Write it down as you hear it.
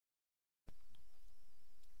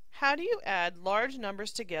How do you add large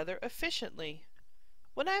numbers together efficiently?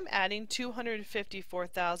 When I'm adding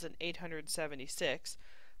 254,876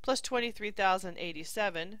 plus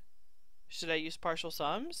 23,087, should I use partial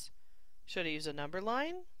sums? Should I use a number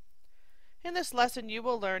line? In this lesson you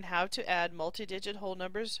will learn how to add multi-digit whole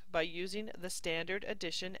numbers by using the standard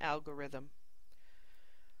addition algorithm.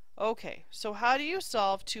 Okay, so how do you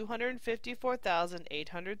solve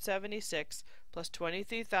 254,876 plus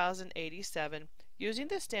 23,087 using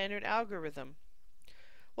the standard algorithm?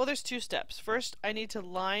 Well, there's two steps. First, I need to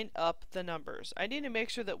line up the numbers. I need to make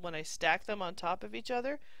sure that when I stack them on top of each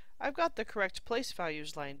other, I've got the correct place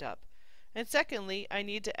values lined up. And secondly, I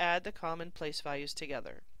need to add the common place values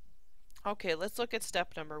together. Okay, let's look at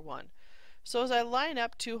step number 1. So as I line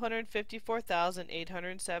up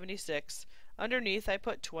 254,876, underneath I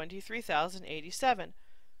put 23,087.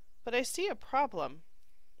 But I see a problem.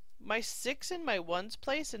 My 6 in my ones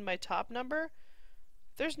place in my top number,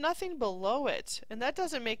 there's nothing below it. And that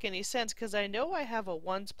doesn't make any sense because I know I have a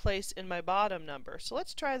ones place in my bottom number. So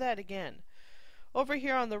let's try that again. Over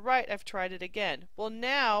here on the right I've tried it again. Well,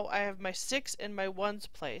 now I have my 6 in my ones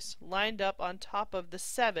place lined up on top of the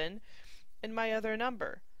 7 in my other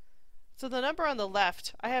number. So the number on the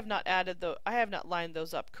left, I have not lined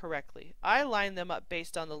those up correctly. I lined them up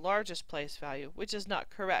based on the largest place value, which is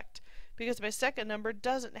not correct because my second number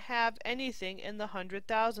doesn't have anything in the hundred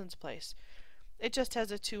thousands place. It just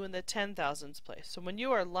has a 2 in the 10,000s place. So when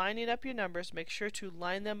you are lining up your numbers, make sure to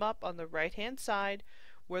line them up on the right hand side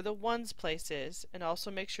where the ones place is, and also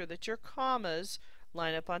make sure that your commas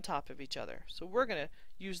line up on top of each other. So we're going to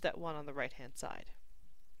use that one on the right hand side.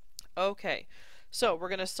 Okay, so we're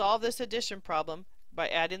going to solve this addition problem by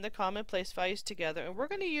adding the common place values together, and we're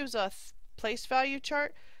going to use a place value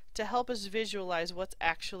chart to help us visualize what's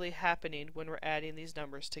actually happening when we're adding these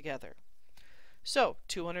numbers together. So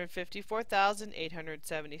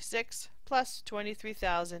 254,876 plus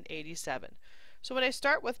 23,087. So when I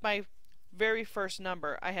start with my very first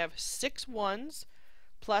number, I have 6 ones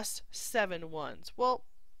plus 7 ones. Well,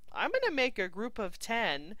 I'm going to make a group of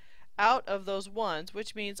 10 out of those ones,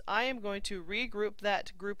 which means I am going to regroup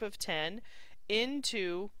that group of 10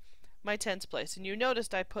 into my tens place. And you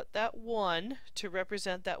noticed I put that 1 to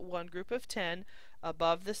represent that one group of 10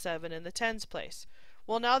 above the 7 in the tens place.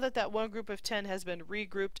 Well, now that that one group of 10 has been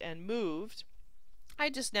regrouped and moved, I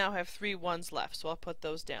just now have 3 ones left, so I'll put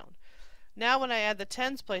those down. Now when I add the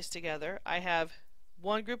tens place together, I have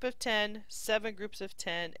one group of 10, 7 groups of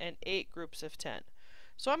 10, and 8 groups of 10.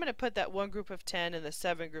 So I'm going to put that one group of 10 and the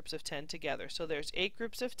 7 groups of 10 together. So there's 8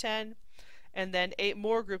 groups of 10 and then 8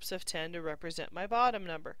 more groups of 10 to represent my bottom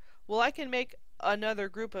number. Well, I can make another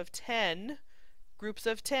group of 10 groups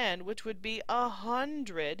of 10, which would be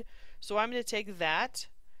 100. So I'm going to take that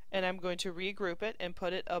and I'm going to regroup it and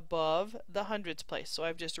put it above the hundreds place. So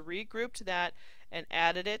I've just regrouped that and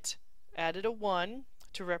added a 1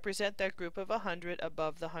 to represent that group of 100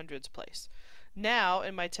 above the hundreds place. Now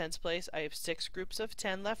in my tens place I have 6 groups of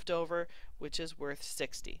 10 left over, which is worth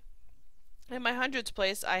 60. In my hundreds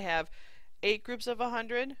place I have 8 groups of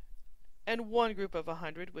 100 and 1 group of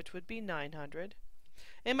 100, which would be 900.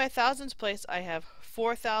 In my thousands place I have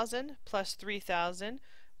 4,000 plus 3,000,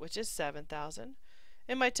 which is 7,000.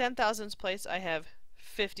 In my 10,000s place I have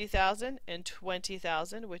 50,000 and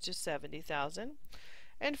 20,000, which is 70,000.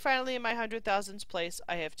 And finally, in my 100,000s place,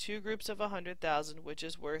 I have 2 groups of 100,000, which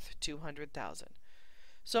is worth 200,000.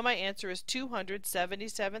 So my answer is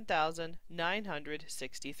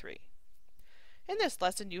 277,963. In this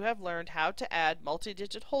lesson, you have learned how to add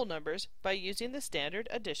multi-digit whole numbers by using the standard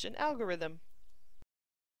addition algorithm.